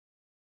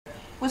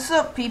What's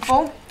up,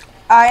 people?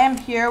 I am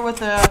here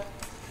with a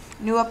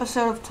new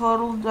episode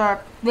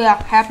of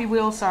Happy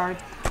Wheels. Sorry.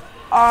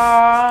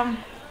 I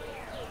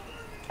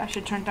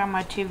should turn down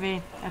my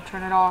TV and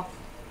turn it off.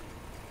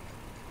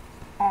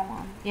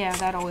 Yeah,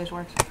 that always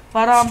works.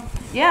 But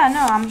yeah,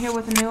 no, I'm here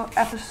with a new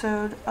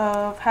episode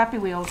of Happy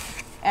Wheels,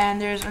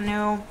 and there's a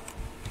new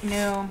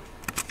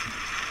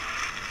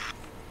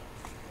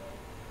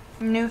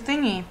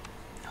thingy,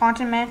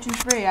 Haunted Mansion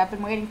 3. I've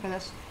been waiting for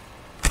this,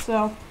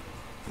 so.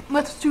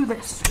 Let's do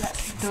this.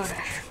 Let's do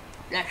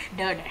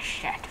this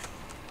shit.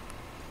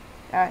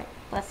 Alright,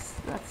 let's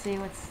see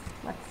what's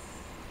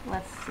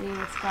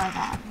going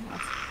on.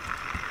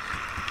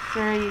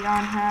 Sure you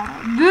don't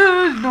have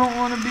don't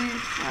wanna be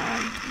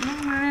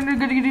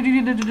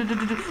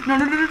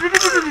no.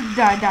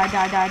 Die.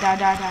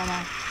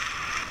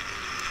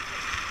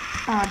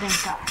 Oh, thank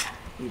God.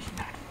 He's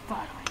not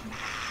following me.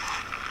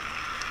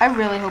 I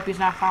really hope he's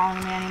not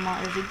following me anymore.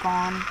 Is he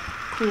gone?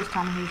 Please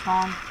tell me he's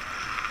gone.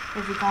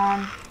 Is he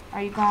gone?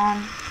 Are you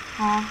gone?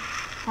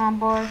 Huh,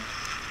 boy?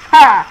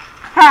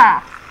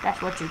 Ha!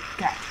 That's what you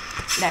get,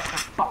 little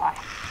boy.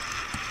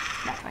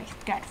 That's what you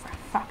get for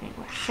fucking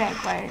with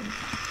segueing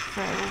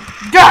through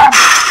the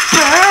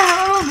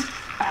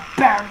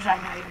barrels! I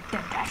know you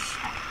did that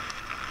shit.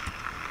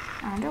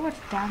 I wonder what's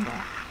down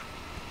there.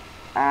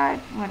 I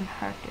wouldn't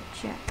hurt to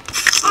check.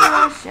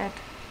 Oh shit.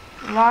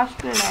 Lost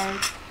the leg.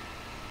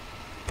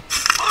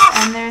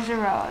 And there's a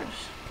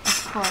rose.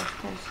 Of course,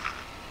 because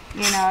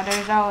you know,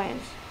 there's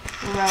always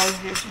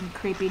roses in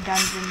creepy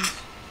dungeons.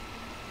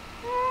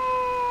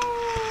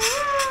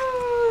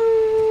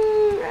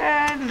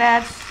 And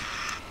that's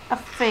a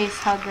face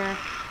hugger.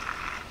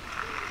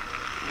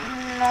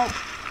 Nope.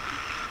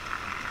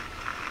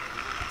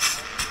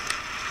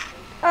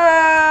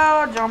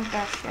 Oh, jump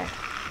that shit.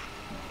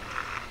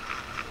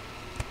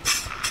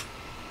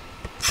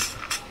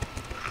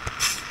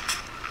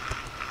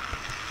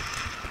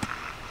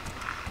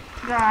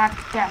 God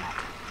damn it.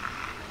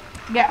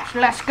 Yes,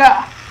 let's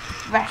go.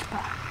 Vespa.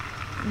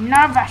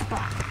 No Vespa.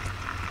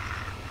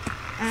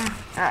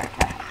 Alright.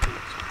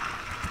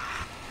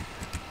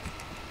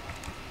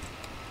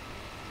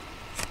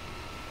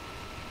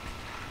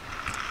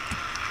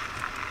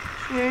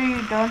 Sure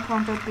you don't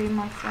want to be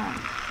my friend.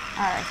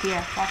 Alright,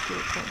 here, fuck you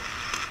too.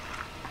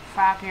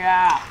 Fuck you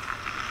off.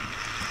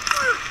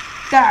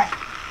 Die.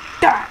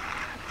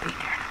 Be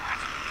there to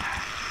watch me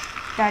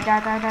die.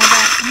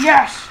 Die.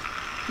 Yes!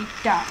 He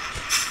died.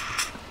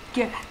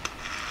 Get it.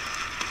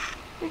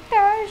 It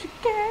dies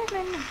again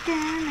and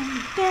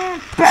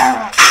again.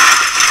 Barrel!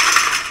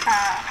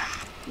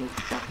 You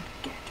don't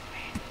get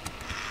me.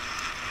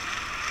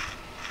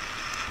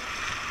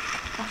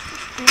 What's the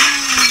screen?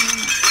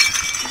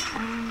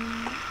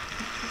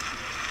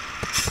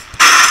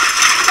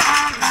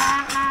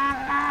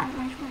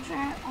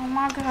 Oh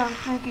my God,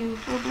 thank you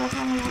for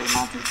blessing me with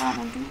my 2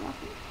 and 2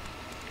 lucky.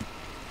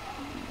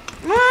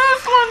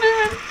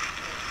 Slenderman!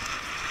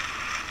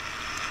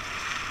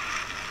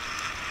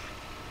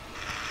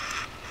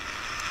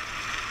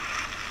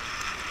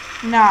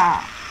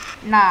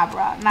 Nah,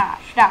 bro. Nah,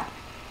 stop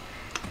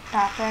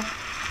it.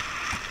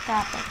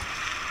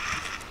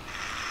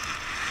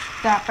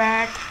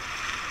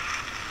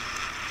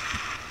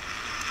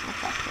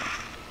 What's up here?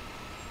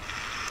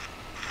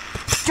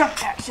 Jump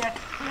that shit.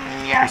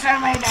 Yes, I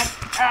made it.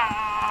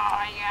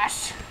 Oh, yes.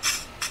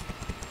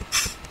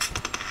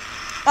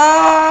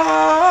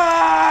 Oh!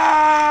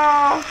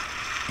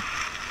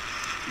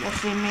 You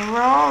see me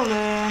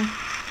rolling.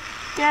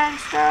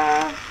 Gangsta.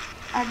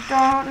 I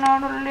don't know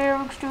the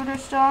lyrics to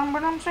this song,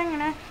 but I'm singing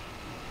it.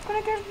 It's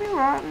gonna get me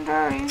rotten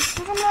dirty,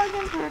 cause I'm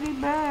liking pretty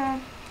bad.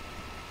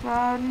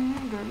 Rotten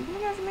dirty, gonna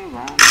get me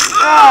rotten dirty.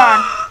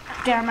 God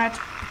damn it.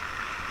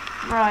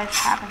 Right, it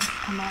happens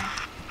to me.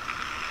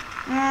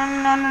 No.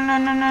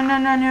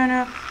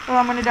 Oh,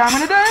 I'm gonna die. I'm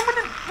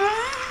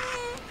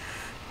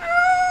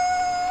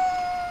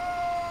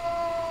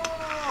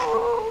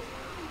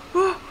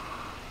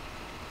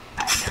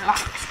the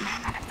luckiest man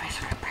on the face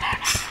of the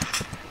planet.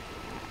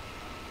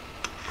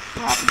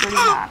 Probably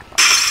not, but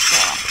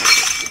still, I'm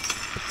pretty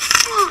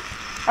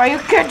lucky. Are you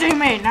kidding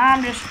me? Now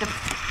I'm just a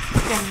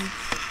fucking.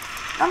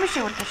 Let me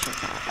see what this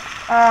shit's all about.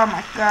 Oh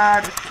my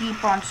God, I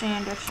keep on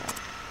seeing this shit.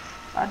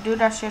 I'll do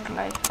that shit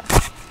later.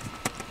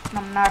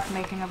 I'm not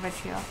making a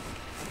video.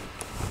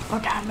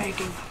 But I'm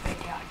making a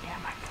video,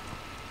 damn it.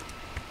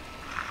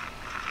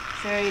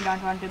 Sure, you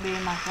don't want to be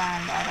my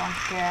friend, I don't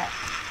care.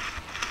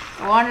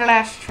 One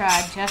last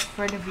try, just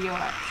for the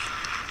viewers.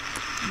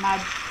 My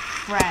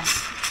friend.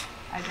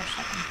 I guess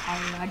I can call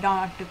you. I don't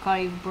have to call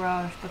you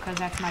bros because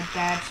that's my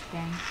dad's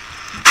thing.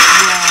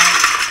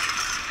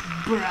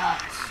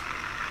 Bros.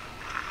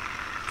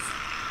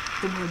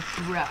 The word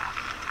bro.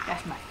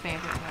 That's my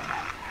favorite word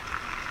ever.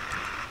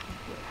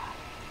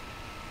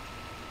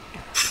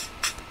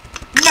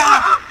 No!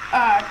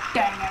 Oh,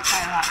 dang it.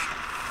 I lost a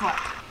foot.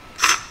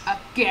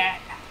 Again.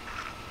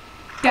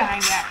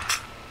 Dang it.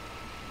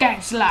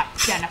 Thanks a lot,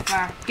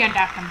 Jennifer. Get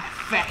out of my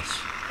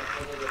face.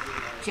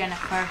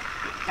 Jennifer.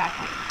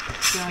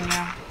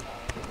 Junior.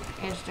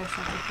 Is there such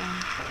a thing?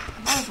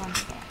 I've always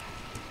wanted that.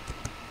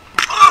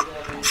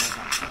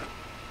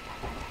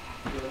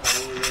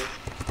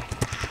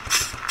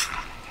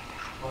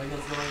 Oh,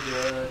 he's going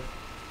good.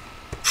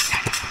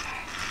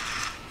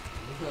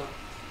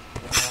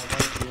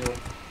 Thank you.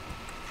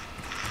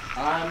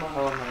 I'm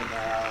home right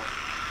now.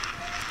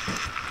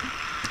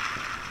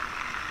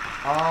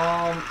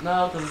 No,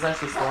 because it's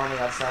actually storming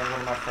outside. One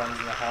of my friends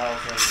in the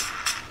house, and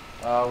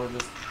we're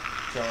just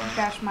chilling.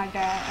 That's my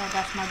dad.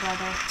 That's my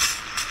brother.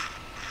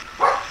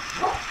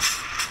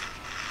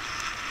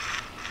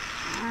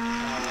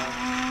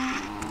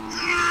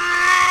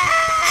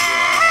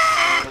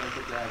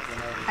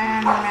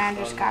 And the man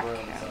just got killed.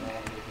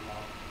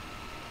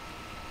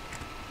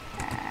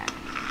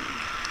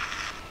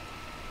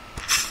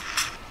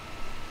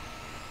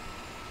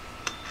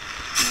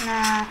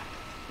 Nah.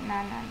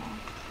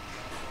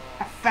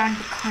 I found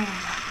the clean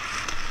one.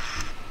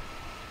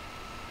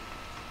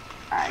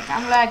 Alright,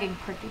 I'm lagging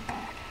pretty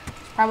bad.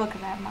 It's probably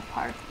because I have my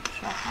part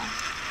so high.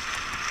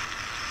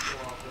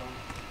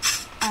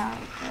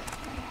 Alright, good.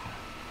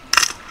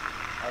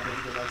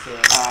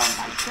 Oh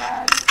my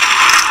god.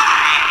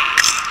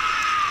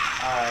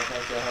 Alright,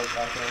 thank you. I hope I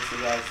can see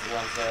you guys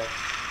Wednesday.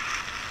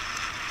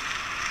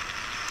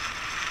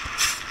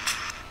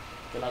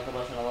 Good night, God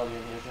bless, and I love you.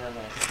 Here's your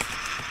name.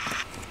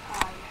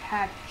 Oh, you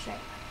had to say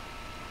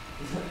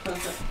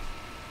that.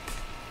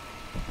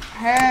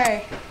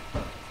 Hey.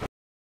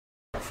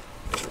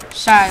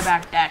 Sorry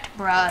about that,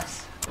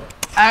 bros.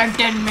 I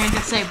didn't mean to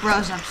say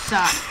bros, I'm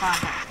sorry,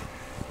 father.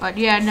 But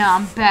yeah, no,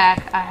 I'm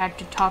back. I had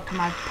to talk to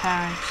my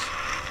parents.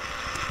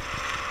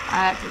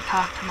 I had to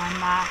talk to my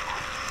mom.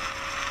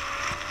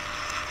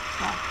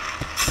 Well,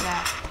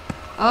 yeah.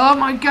 Oh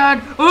my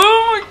god!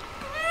 Oh my...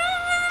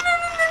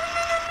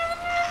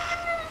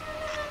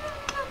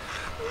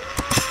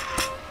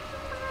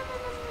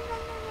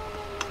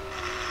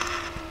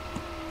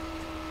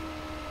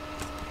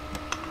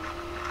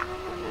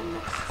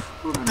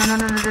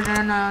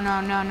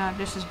 No,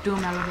 this is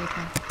Doom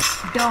Elevator.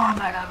 Doom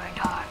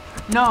Elevator.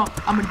 No,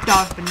 I'm a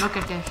dolphin. Look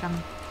at this. I'm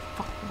a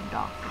fucking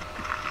dolphin.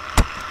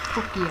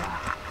 Fuck yeah.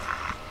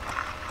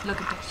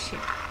 Look at that shit.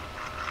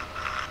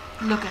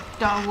 Look at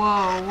that.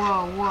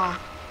 Whoa.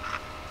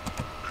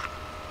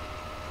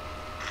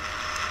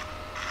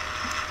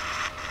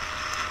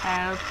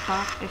 Help,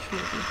 fuck this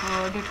little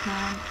hold it,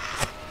 man.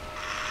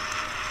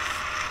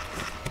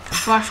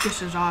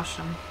 Buscus is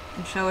awesome.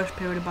 And so is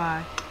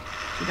PewDiePie.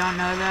 If you don't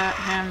know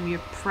him, you're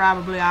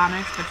probably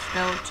honest, but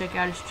still, check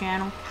out his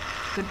channel.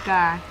 Good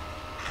guy.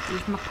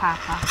 He's my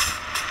papa.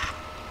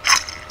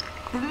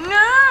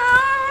 No!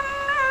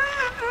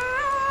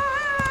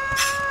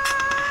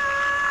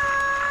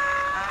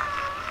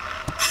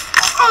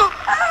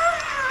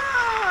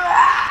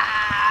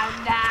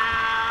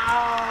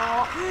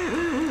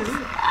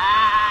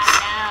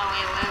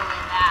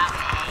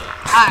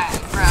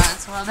 Alright,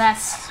 bros. Well,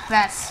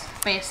 that's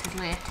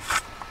basically it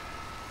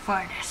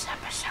for this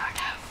episode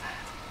of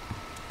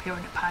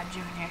PewDiePie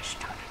Jr.'s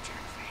Total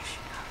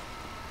Generation.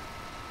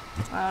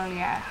 Well,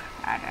 yeah,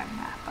 I don't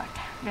know, but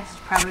this is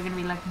probably gonna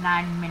be like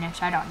 9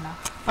 minutes, I don't know.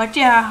 But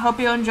yeah, I hope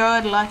you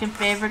enjoyed. Like and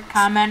favorite,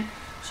 comment,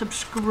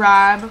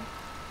 subscribe.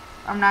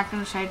 I'm not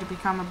gonna say to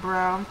become a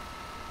bro,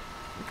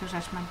 because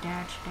that's my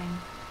dad's thing.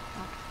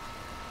 But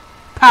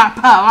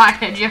Papa, why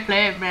did you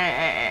leave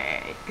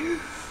me?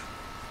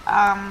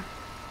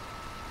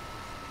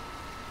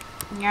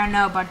 Yeah,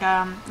 no, but,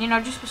 you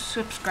know, just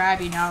subscribe,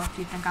 you know, if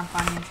you think I'm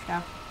funny and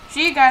stuff.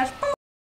 See you guys.